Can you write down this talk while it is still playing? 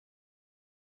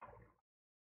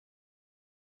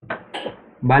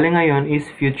Bale ngayon is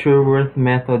future worth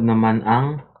method naman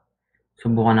ang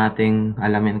subukan nating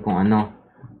alamin kung ano.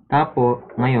 Tapos,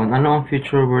 ngayon, ano ang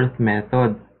future worth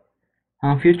method?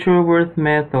 Ang future worth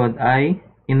method ay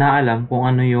inaalam kung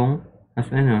ano yung,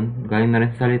 galing na rin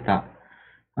sa salita,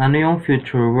 ano yung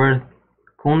future worth.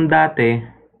 Kung dati,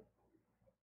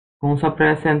 kung sa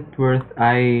present worth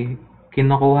ay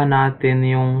kinukuha natin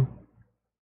yung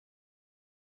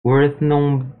worth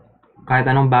nung kahit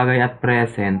anong bagay at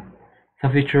present, sa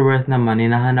future worth naman,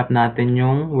 hinahanap natin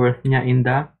yung worth niya in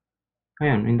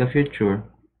the future.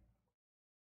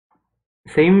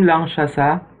 Same lang siya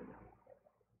sa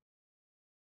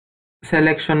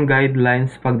selection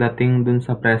guidelines pagdating dun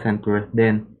sa present worth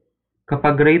din.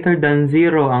 Kapag greater than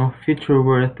 0 ang future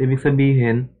worth, ibig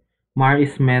sabihin, MARR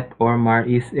is met or MARR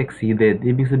is exceeded.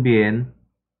 Ibig sabihin,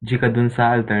 G ka dun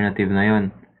sa alternative na yon.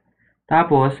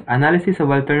 Tapos, analysis of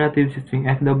alternatives using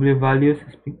FW values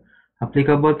is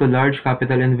applicable to large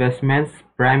capital investments.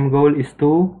 Prime goal is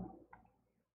to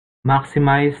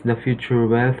maximize the future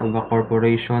wealth of a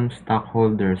corporation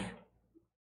stockholders.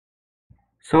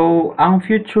 So, ang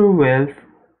future wealth,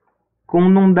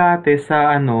 kung nung dati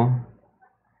sa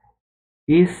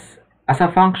is as a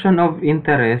function of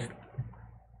interest,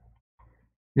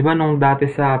 di ba nung dati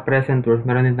sa present worth,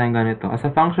 meron din tayong ganito. As a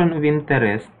function of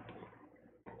interest,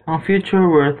 ang future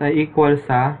worth ay equal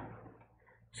sa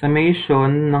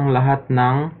summation ng lahat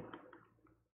ng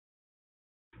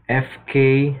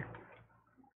fk1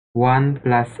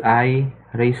 plus I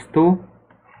raised to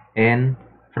n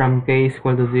from k is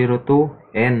equal to 0 to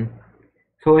n.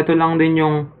 So, ito lang din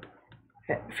yung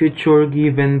future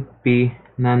given p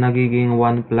na nagiging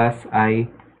 1 plus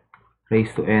I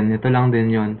raised to n. Ito lang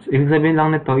din yun. So, ibig sabihin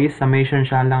lang nito is summation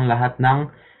siya lang lahat ng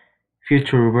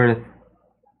future worth.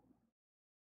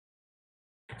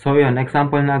 So, yun.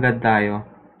 Example na agad tayo.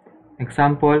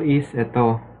 Example is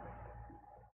ito.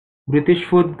 British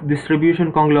food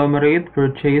distribution conglomerate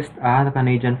purchased a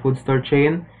Canadian food store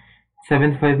chain,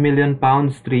 75 million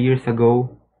pounds 3 years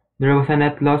ago. There was a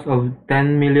net loss of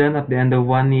 10 million at the end of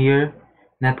 1 year.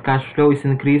 Net cash flow is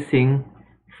increasing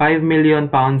 5 million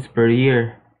pounds per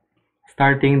year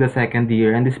starting the second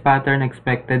year, and this pattern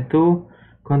expected to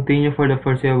continue for the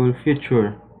foreseeable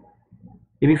future.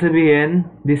 Ibig sabihin,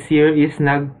 this year is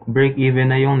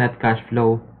nag-break-even na yung net cash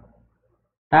flow.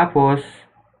 Tapos,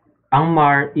 ang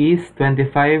MARR is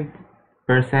 25%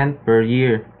 per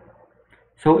year.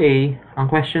 So A, ang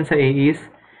question sa A is,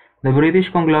 the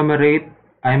British conglomerate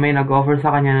ay may nag-offer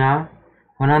sa kanya na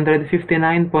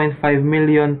 159.5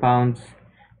 million pounds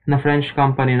na French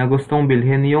company na gustong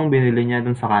bilhin yung binili niya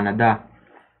dun sa Canada.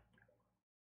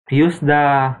 Use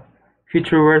the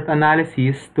future worth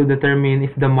analysis to determine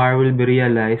if the MARR will be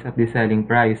realized at the selling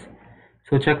price.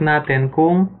 So check natin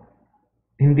kung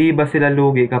hindi ba sila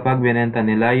lugi kapag binenta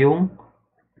nila yung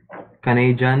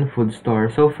Canadian food store.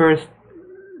 So first,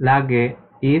 lagi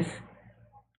is,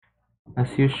 as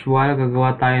usual,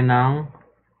 gagawa tayo ng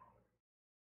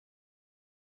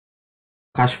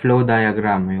cash flow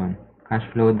diagram. Ayun, cash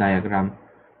flow diagram.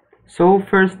 So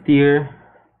first year,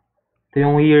 ito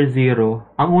yung year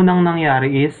 0. Ang unang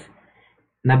nangyari is,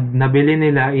 nabili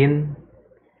nila in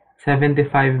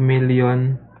 75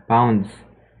 million pounds.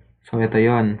 So ito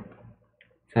yon,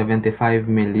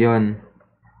 75 million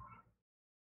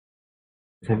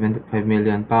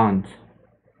pounds.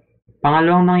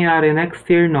 Pangalawang nangyari next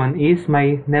year nun is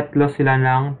may net loss sila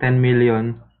ng 10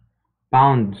 million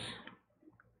pounds.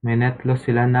 May net loss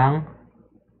sila ng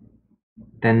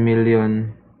 10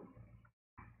 million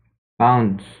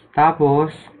pounds.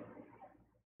 Tapos,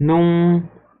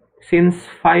 since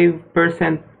 5%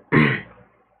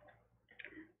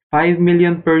 5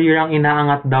 million per year ang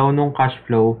inaangat daw nung cash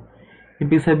flow,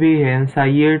 ibig sabihin sa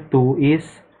year 2 is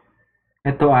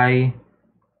ito ay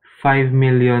 5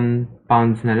 million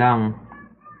pounds na lang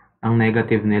ang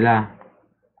negative nila.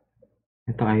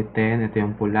 Ito ay 10, ito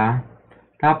yung pula.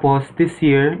 Tapos this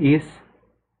year is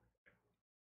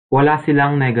wala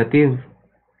silang negative.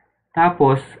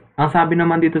 Tapos ang sabi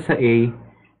naman dito sa A,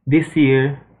 this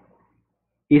year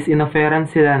is in-offeran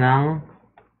sila ng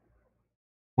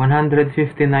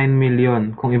 159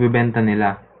 million kung ibebenta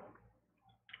nila.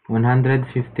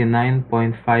 159.5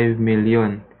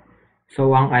 million.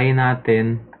 So, ang I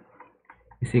natin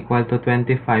is equal to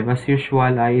 25. As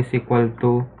usual, I is equal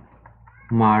to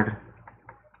MARR.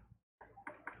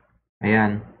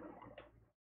 Ayan.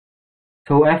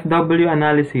 So, FW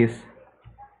analysis.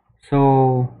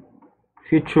 So,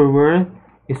 future worth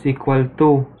is equal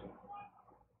to,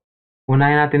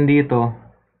 unahin natin dito,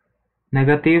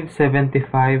 negative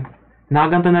 75.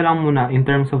 Nakaganto na lang muna in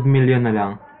terms of million na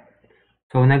lang.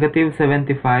 So, negative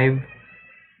 75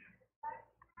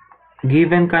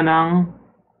 given ka ng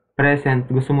present,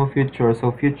 gusto mo future.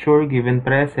 So, future given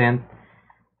present,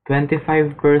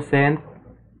 25%, 3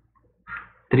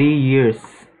 years.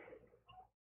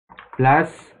 Plus,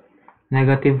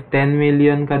 negative 10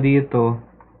 million ka dito.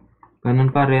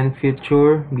 Ganun pa rin,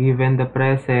 future given the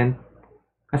present.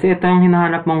 Kasi ito yung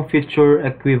hinahanap mong future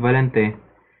equivalent eh.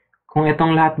 Kung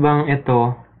itong lahat bang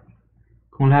ito,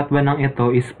 kung lahat ba ng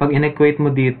ito is pag in-equate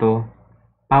mo dito,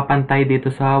 papantay dito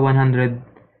sa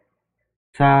 100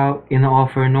 sa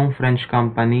ino-offer nung French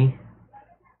company.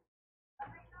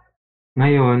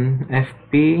 Ngayon,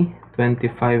 FP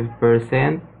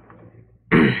 25%,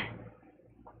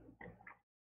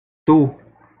 2.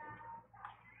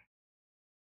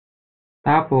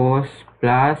 Tapos,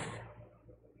 plus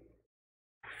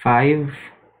 5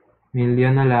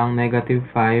 million na lang, negative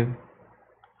 5.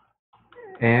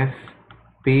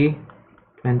 FP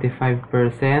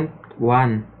 25%,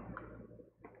 1.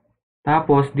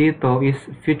 Tapos, dito is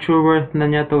future worth na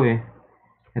niya to eh.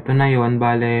 Ito na yon,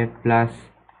 bale, plus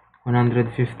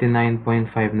 159.5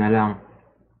 na lang.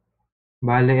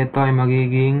 Bale, ito ay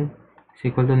magiging is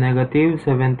equal to negative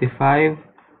 75,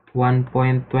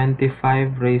 1.25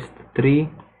 raised to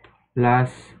 3 plus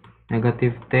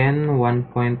negative 10,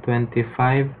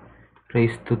 1.25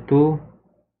 raised to 2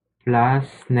 plus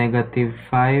negative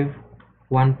 5,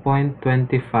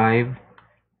 1.25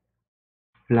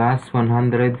 plus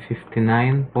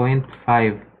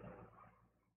 159.5.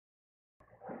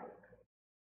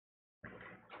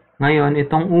 Ngayon,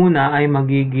 itong una ay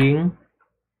magiging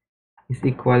is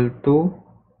equal to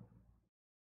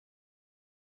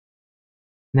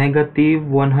negative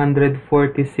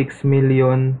 146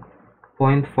 million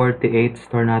 0.48,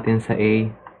 store natin sa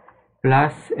A.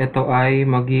 Plus, ito ay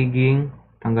magiging,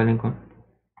 tanggalin ko,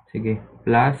 sige,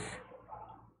 plus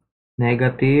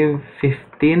negative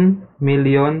 15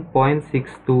 million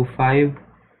 0.625,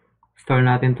 store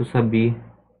natin to sa B.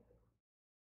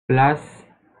 Plus,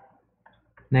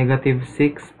 negative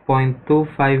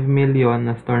 6.25 million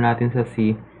na store natin sa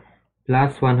C.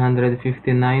 Plus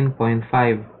 159.5.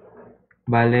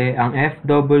 Bale, ang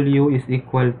FW is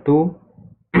equal to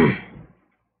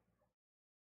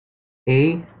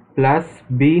A plus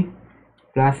B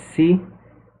plus C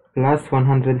plus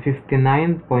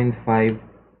 159.5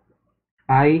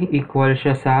 ay equal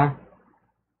siya sa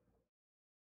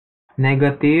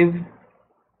negative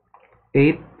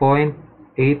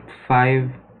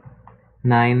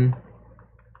 8.859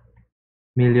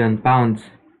 million pounds.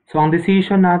 So, ang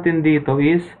decision natin dito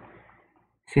is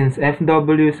since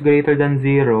FW is greater than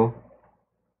 0,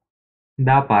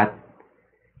 dapat,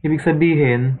 ibig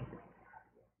sabihin,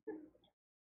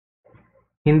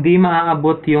 hindi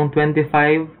maaabot yung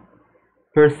 25%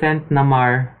 na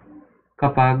MARR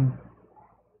kapag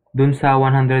dun sa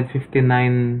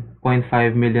 $159.5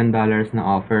 million na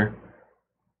offer.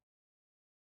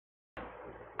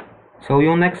 So,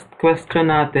 yung next question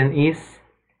natin is,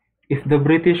 if the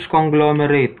British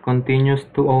conglomerate continues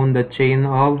to own the chain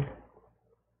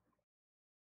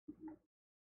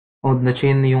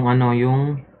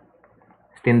yung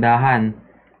tindahan,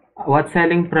 what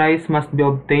selling price must be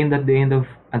obtained at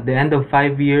the end of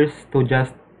 5 years to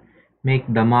just make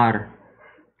the MARR?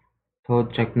 So,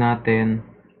 check natin.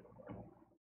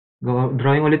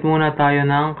 Drawing ulit muna tayo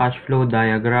ng cash flow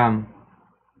diagram.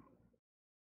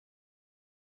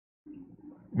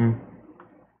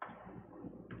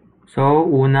 So,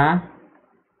 una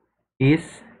is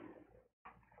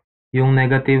yung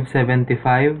negative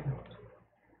 75.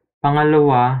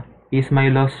 Pangalawa is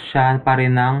may loss siya pa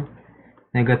rin ng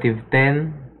negative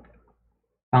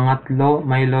 10. Pangatlo,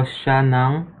 may loss siya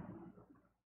ng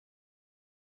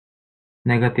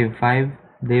negative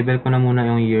 5. Label ko na muna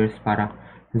yung years para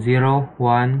 0,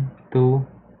 1, 2,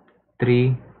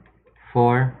 3,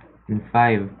 4, and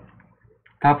 5.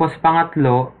 Tapos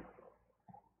pangatlo,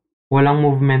 walang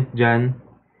movement dyan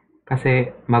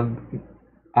kasi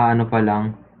ano pa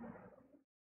lang.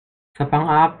 Sa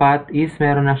pang-apat is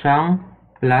meron na siyang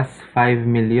plus 5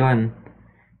 million.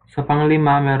 Sa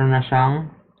pang-lima meron na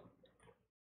siyang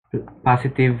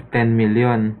positive 10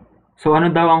 million. So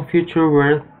ano daw ang future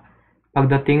worth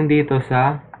pagdating dito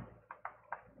sa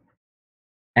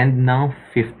end ng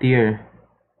 5th year?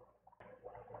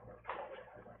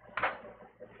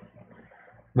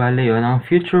 Bale yun, ang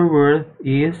future worth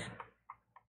is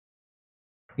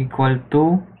equal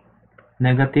to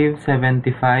negative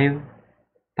 75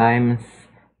 times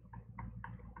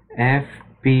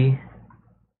FP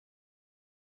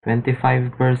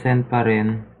 25% pa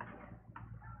rin,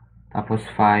 tapos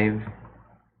 5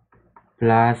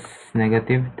 plus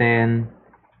negative 10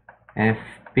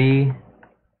 FP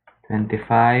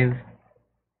 25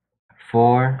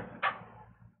 4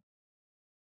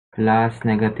 plus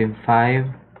negative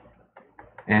 5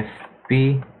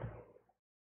 FP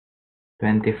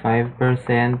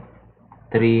 25%,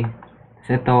 3.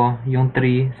 Kasi ito, yung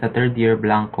 3 sa third year,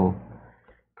 blanco.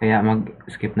 Kaya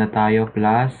mag-skip na tayo,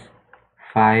 plus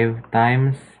 5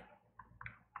 times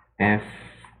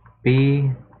FP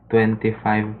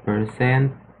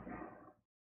 25%.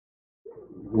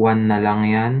 1 na lang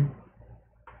yan.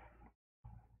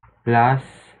 Plus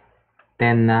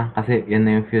 10 na, kasi yun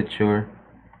na yung future.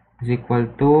 Is equal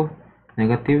to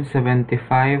negative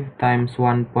 75 times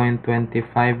 1.25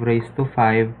 raised to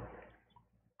 5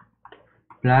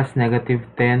 plus negative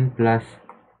 10 plus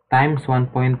times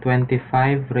 1.25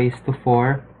 raised to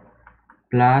 4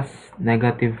 plus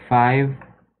negative 5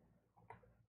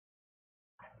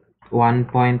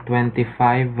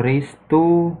 1.25 raised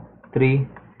to 3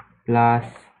 plus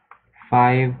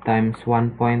 5 times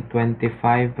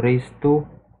 1.25 raised to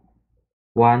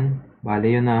 1,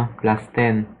 bali yun na, plus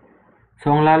 10.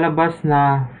 So, ang lalabas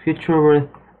na future worth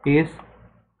is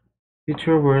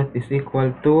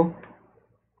equal to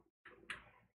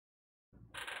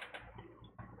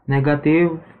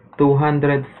negative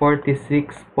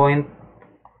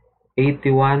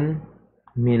 246.81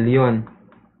 million.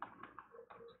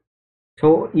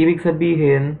 So, ibig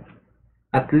sabihin,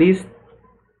 at least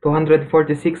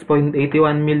 246.81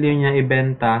 million niya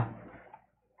ibenta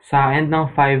sa end ng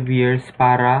 5 years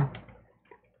para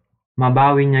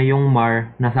mabawi niya yung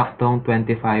MARR na saktong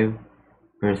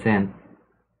 25%.